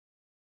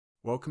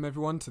Welcome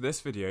everyone to this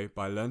video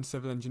by Learn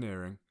Civil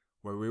Engineering,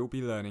 where we will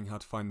be learning how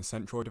to find the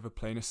centroid of a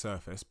planar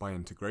surface by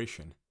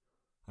integration,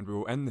 and we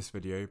will end this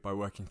video by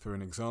working through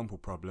an example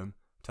problem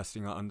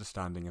testing our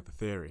understanding of the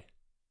theory.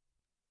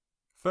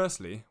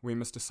 Firstly, we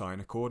must assign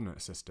a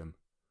coordinate system.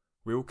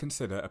 We will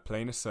consider a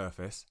planar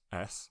surface,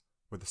 S,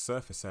 with a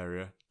surface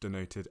area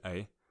denoted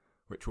A,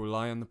 which will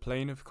lie on the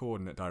plane of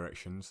coordinate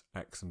directions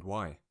x and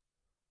y,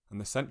 and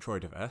the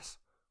centroid of S,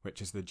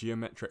 which is the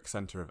geometric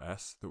centre of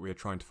S that we are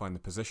trying to find the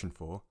position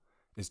for,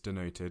 is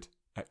denoted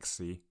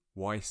xc,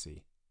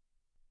 yc.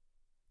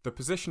 The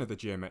position of the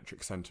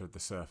geometric centre of the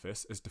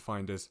surface is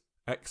defined as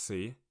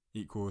xc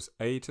equals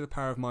a to the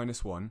power of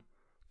minus 1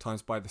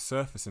 times by the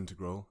surface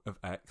integral of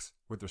x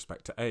with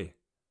respect to a,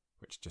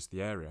 which is just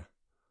the area.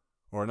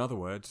 Or in other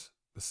words,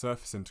 the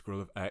surface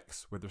integral of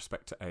x with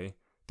respect to a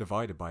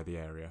divided by the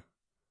area.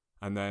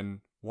 And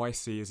then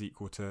yc is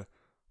equal to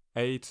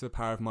a to the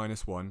power of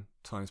minus 1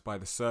 times by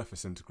the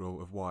surface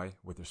integral of y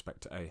with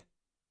respect to a.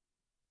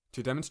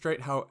 To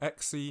demonstrate how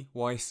xc,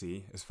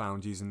 yc is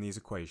found using these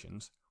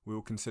equations, we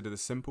will consider the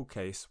simple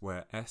case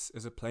where S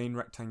is a plane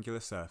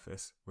rectangular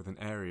surface with an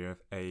area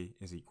of A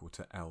is equal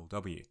to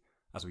LW,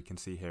 as we can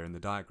see here in the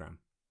diagram.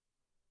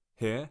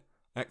 Here,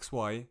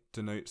 xy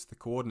denotes the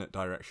coordinate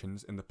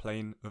directions in the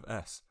plane of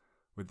S,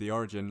 with the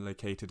origin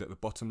located at the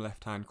bottom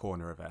left-hand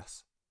corner of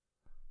S.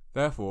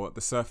 Therefore, the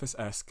surface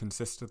S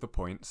consists of the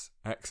points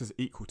x is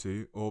equal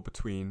to or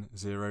between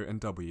 0 and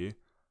W,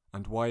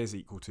 and y is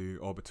equal to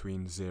or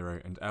between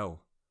 0 and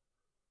L.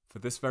 For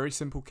this very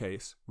simple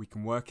case, we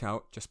can work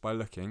out just by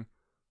looking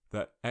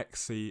that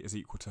xc is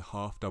equal to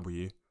half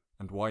W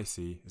and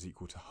yc is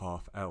equal to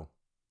half L.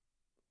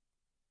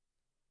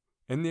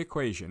 In the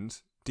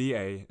equations,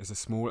 dA is a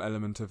small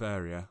element of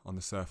area on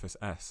the surface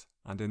S,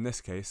 and in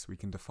this case we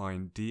can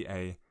define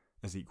dA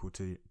as equal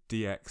to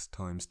dx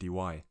times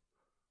dy,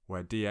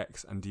 where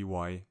dx and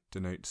dy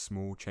denote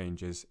small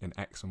changes in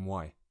x and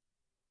y.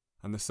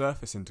 And the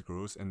surface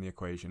integrals in the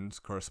equations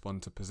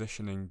correspond to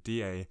positioning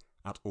dA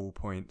at all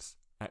points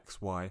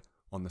x, y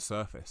on the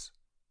surface.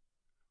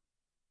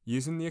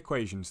 Using the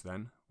equations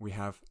then, we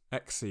have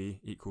xc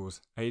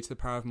equals a to the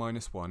power of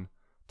minus 1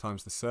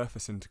 times the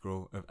surface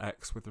integral of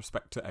x with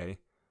respect to a,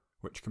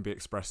 which can be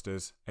expressed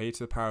as a to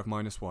the power of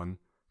minus 1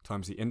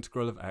 times the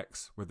integral of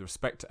x with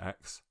respect to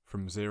x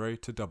from 0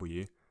 to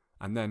w,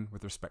 and then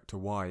with respect to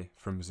y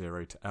from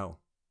 0 to L.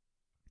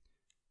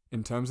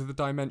 In terms of the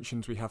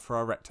dimensions we have for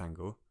our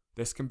rectangle,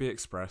 this can be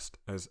expressed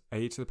as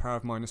a to the power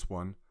of minus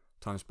 1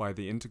 times by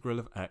the integral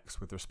of x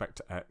with respect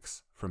to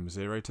x from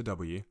 0 to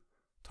w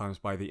times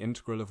by the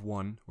integral of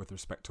 1 with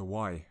respect to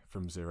y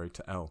from 0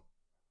 to L.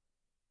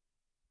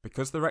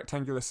 Because the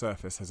rectangular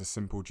surface has a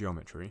simple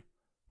geometry,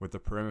 with the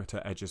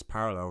perimeter edges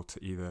parallel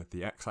to either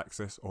the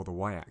x-axis or the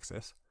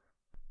y-axis,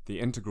 the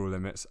integral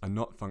limits are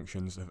not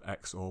functions of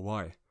x or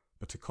y,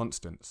 but are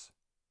constants,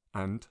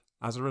 and,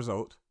 as a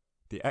result,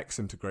 the x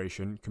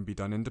integration can be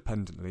done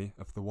independently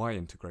of the y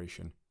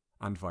integration,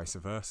 and vice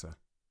versa.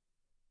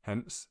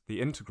 Hence,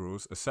 the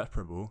integrals are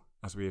separable,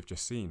 as we have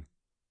just seen.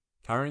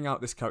 Carrying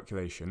out this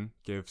calculation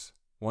gives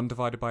 1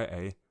 divided by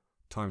a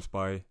times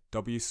by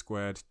w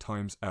squared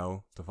times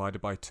L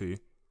divided by 2,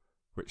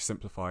 which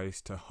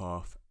simplifies to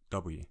half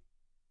w.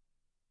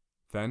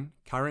 Then,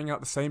 carrying out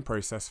the same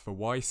process for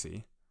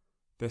yc,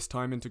 this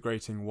time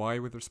integrating y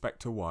with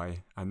respect to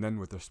y and then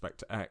with respect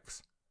to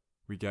x,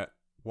 we get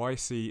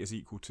yc is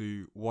equal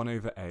to 1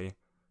 over a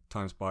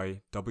times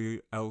by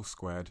WL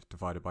squared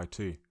divided by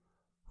 2,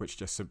 which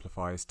just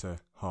simplifies to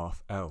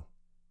half L.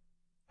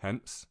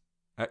 Hence,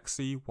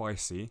 xc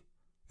yc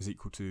is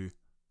equal to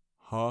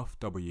half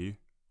W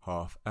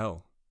half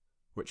L,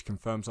 which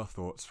confirms our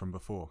thoughts from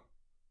before.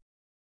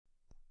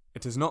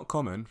 It is not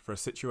common for a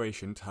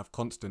situation to have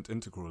constant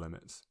integral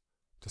limits.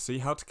 To see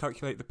how to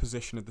calculate the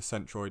position of the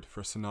centroid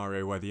for a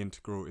scenario where the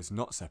integral is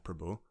not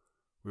separable,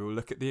 we will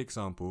look at the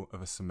example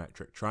of a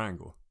symmetric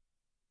triangle.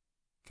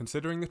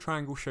 Considering the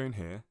triangle shown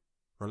here,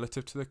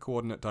 relative to the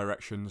coordinate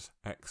directions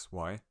x,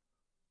 y,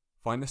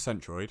 find the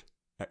centroid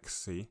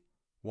xc,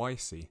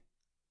 yc.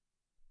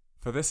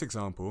 For this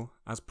example,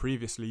 as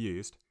previously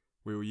used,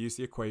 we will use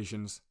the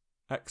equations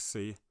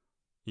xc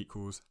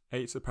equals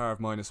a to the power of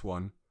minus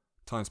 1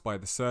 times by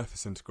the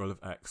surface integral of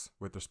x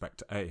with respect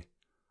to a,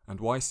 and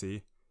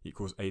yc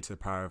equals a to the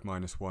power of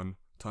minus 1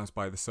 times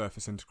by the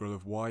surface integral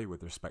of y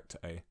with respect to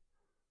a,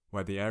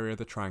 where the area of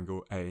the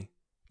triangle A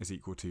is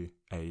equal to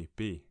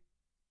AB.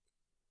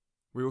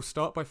 We will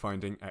start by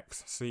finding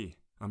xc,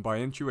 and by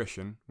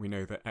intuition we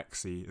know that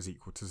xc is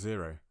equal to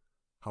 0.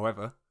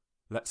 However,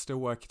 let's still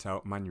work it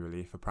out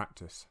manually for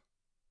practice.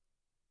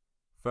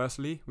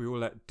 Firstly, we will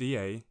let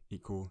dA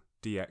equal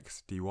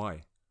dx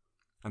dy,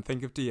 and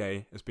think of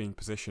dA as being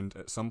positioned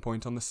at some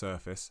point on the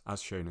surface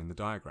as shown in the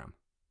diagram.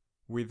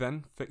 We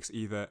then fix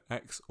either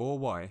x or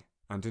y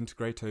and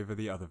integrate over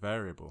the other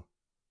variable.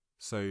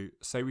 So,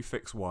 say we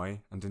fix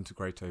y and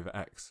integrate over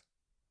x.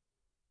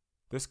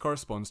 This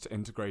corresponds to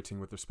integrating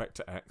with respect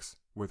to x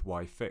with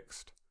y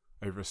fixed,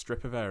 over a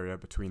strip of area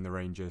between the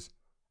ranges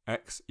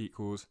x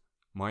equals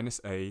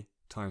minus a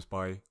times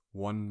by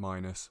 1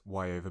 minus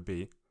y over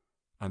b,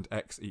 and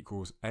x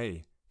equals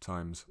a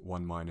times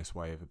 1 minus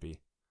y over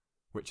b,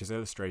 which is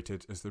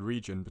illustrated as the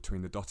region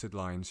between the dotted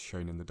lines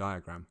shown in the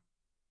diagram.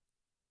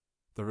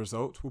 The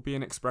result will be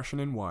an expression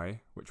in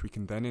y, which we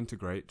can then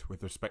integrate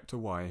with respect to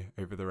y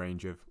over the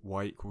range of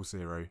y equals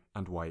 0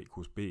 and y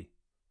equals b.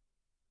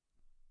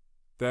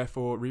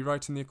 Therefore,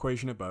 rewriting the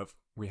equation above,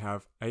 we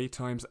have a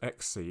times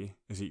xc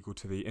is equal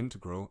to the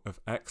integral of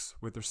x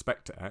with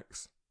respect to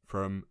x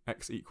from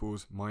x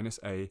equals minus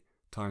a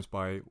times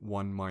by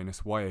 1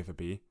 minus y over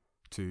b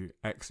to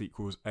x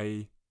equals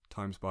a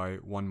times by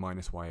 1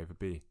 minus y over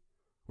b,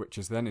 which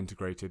is then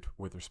integrated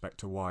with respect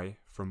to y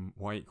from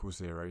y equals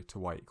 0 to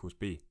y equals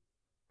b.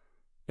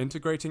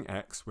 Integrating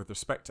x with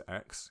respect to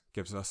x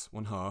gives us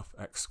 1/2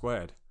 x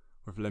squared,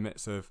 with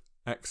limits of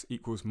x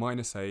equals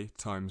minus a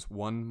times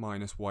 1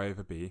 minus y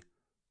over b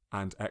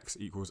and x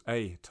equals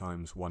a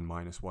times 1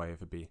 minus y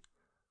over b,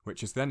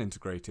 which is then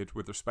integrated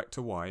with respect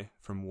to y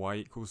from y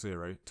equals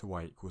 0 to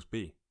y equals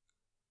b.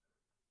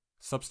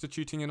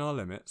 Substituting in our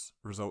limits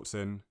results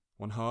in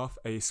 1/2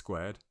 a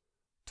squared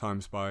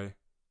times by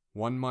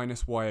 1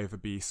 minus y over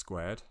b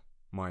squared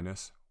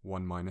minus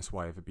 1 minus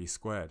y over b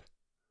squared,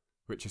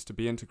 which is to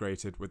be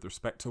integrated with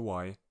respect to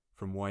y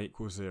from y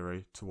equals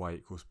 0 to y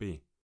equals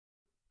b.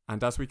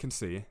 And as we can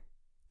see,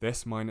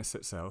 this minus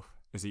itself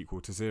is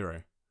equal to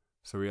 0,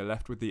 so we are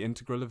left with the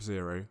integral of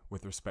 0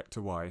 with respect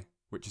to y,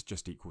 which is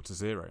just equal to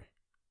 0.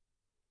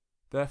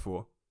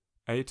 Therefore,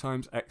 a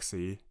times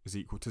xc is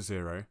equal to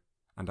 0,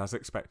 and as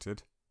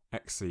expected,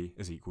 xc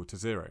is equal to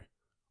 0,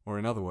 or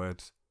in other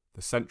words,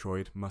 the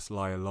centroid must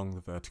lie along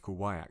the vertical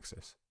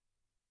y-axis.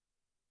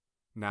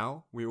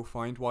 Now we will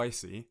find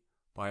yc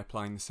by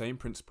applying the same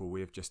principle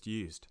we have just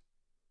used.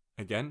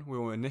 Again, we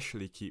will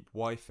initially keep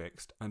y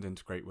fixed and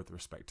integrate with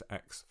respect to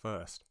x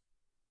first.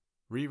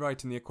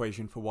 Rewriting the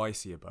equation for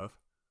yc above,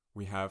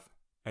 we have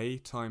a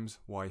times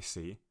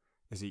yc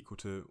is equal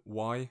to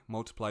y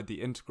multiplied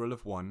the integral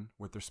of 1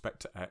 with respect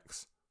to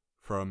x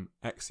from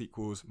x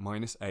equals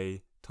minus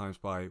a times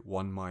by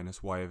 1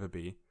 minus y over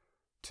b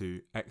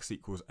to x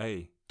equals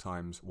a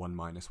times 1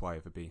 minus y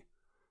over b,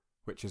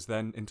 which is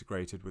then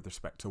integrated with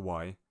respect to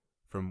y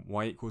from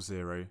y equals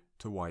 0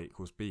 to y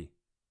equals b.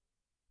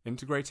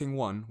 Integrating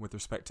 1 with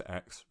respect to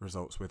x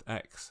results with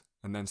x,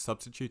 and then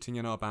substituting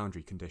in our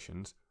boundary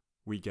conditions,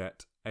 we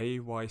get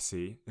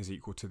ayc is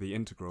equal to the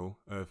integral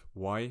of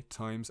y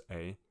times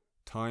a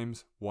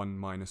times 1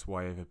 minus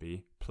y over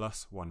b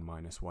plus 1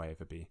 minus y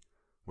over b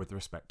with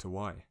respect to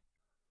y.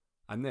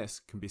 And this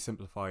can be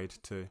simplified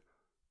to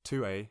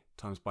 2a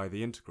times by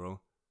the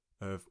integral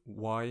of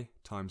y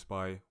times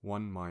by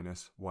 1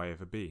 minus y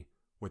over b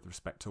with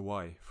respect to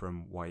y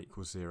from y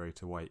equals 0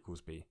 to y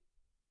equals b.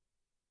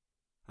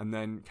 And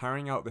then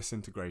carrying out this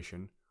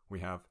integration, we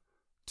have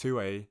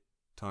 2a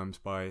times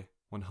by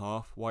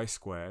 1/2 y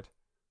squared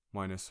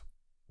minus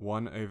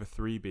 1 over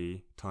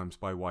 3b times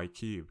by y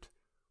cubed,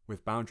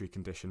 with boundary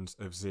conditions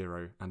of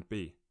 0 and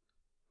b.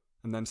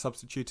 And then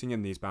substituting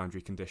in these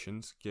boundary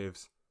conditions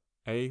gives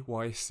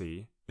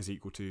ayc is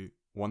equal to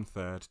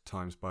 1/3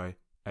 times by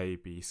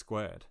ab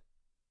squared.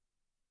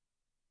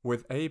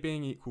 With a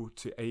being equal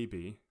to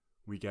ab,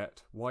 we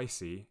get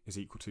yc is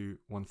equal to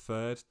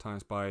 1/3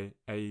 times by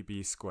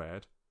ab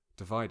squared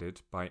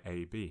divided by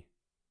ab,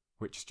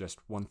 which is just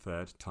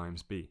 1/3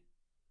 times b.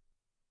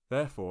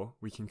 Therefore,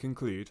 we can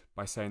conclude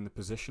by saying the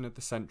position of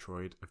the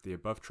centroid of the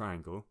above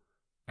triangle,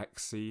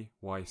 xc,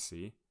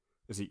 yc,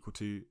 is equal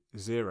to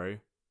 0,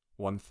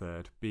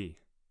 1/3 b.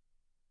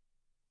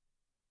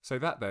 So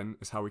that then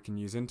is how we can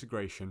use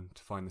integration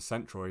to find the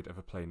centroid of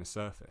a planar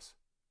surface.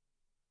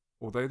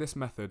 Although this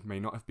method may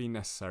not have been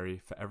necessary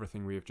for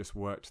everything we have just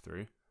worked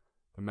through,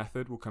 the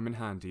method will come in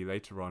handy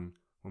later on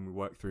when we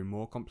work through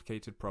more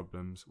complicated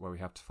problems where we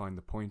have to find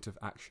the point of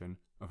action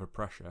of a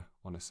pressure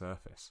on a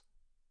surface.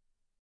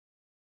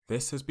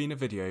 This has been a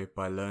video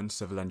by Learn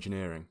Civil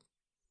Engineering.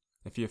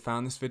 If you have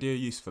found this video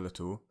useful at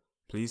all,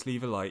 please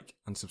leave a like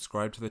and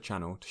subscribe to the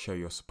channel to show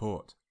your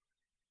support.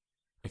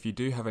 If you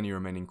do have any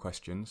remaining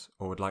questions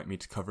or would like me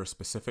to cover a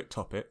specific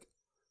topic,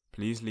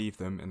 please leave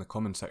them in the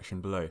comment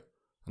section below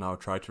and I will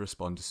try to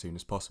respond as soon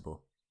as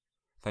possible.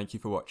 Thank you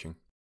for watching.